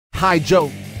Hi Joe.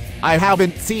 I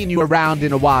haven't seen you around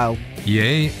in a while.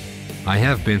 Yay. I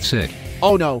have been sick.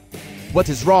 Oh no. What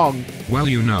is wrong? Well,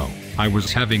 you know, I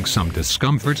was having some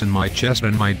discomfort in my chest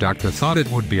and my doctor thought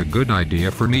it would be a good idea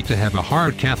for me to have a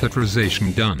heart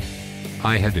catheterization done.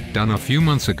 I had it done a few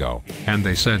months ago, and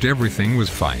they said everything was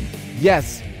fine.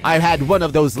 Yes, I had one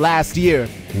of those last year.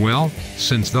 Well,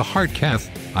 since the heart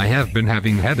cath, I have been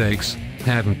having headaches,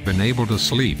 haven't been able to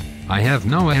sleep, I have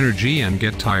no energy and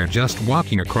get tired just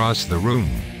walking across the room.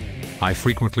 I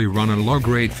frequently run a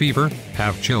low-grade fever,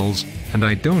 have chills, and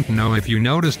I don't know if you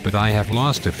noticed but I have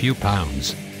lost a few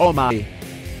pounds. Oh my.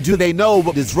 Do they know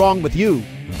what is wrong with you?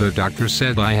 The doctor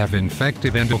said I have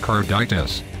infective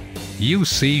endocarditis. You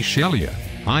see, Shelia,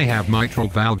 I have mitral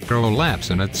valve prolapse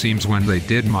and it seems when they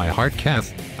did my heart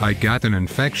cath, I got an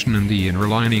infection in the inner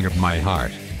lining of my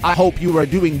heart. I hope you are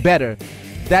doing better.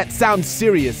 That sounds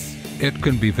serious. It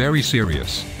can be very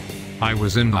serious. I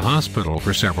was in the hospital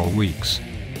for several weeks.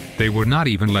 They would not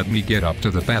even let me get up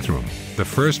to the bathroom the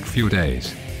first few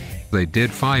days. They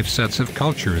did 5 sets of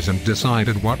cultures and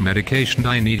decided what medication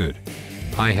I needed.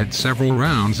 I had several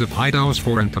rounds of high dose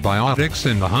for antibiotics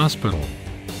in the hospital.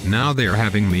 Now they're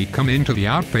having me come into the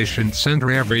outpatient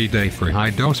center every day for high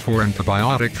dose for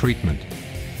antibiotic treatment.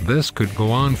 This could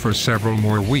go on for several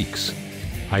more weeks.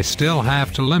 I still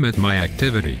have to limit my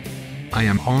activity. I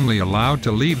am only allowed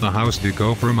to leave the house to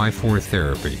go for my 4th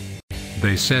therapy.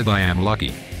 They said I am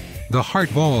lucky. The heart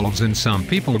valves in some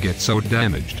people get so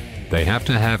damaged, they have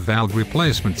to have valve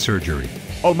replacement surgery.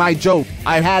 Oh my Joe,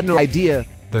 I had no idea.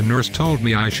 The nurse told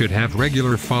me I should have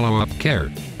regular follow-up care,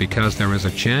 because there is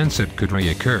a chance it could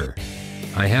reoccur.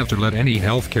 I have to let any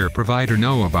healthcare provider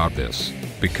know about this,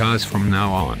 because from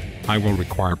now on, I will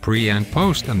require pre- and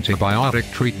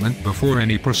post-antibiotic treatment before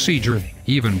any procedure,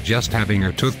 even just having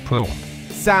a tooth pulled.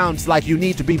 Sounds like you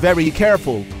need to be very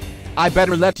careful. I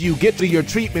better let you get to your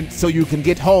treatment so you can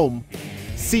get home.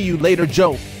 See you later,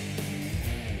 Joe.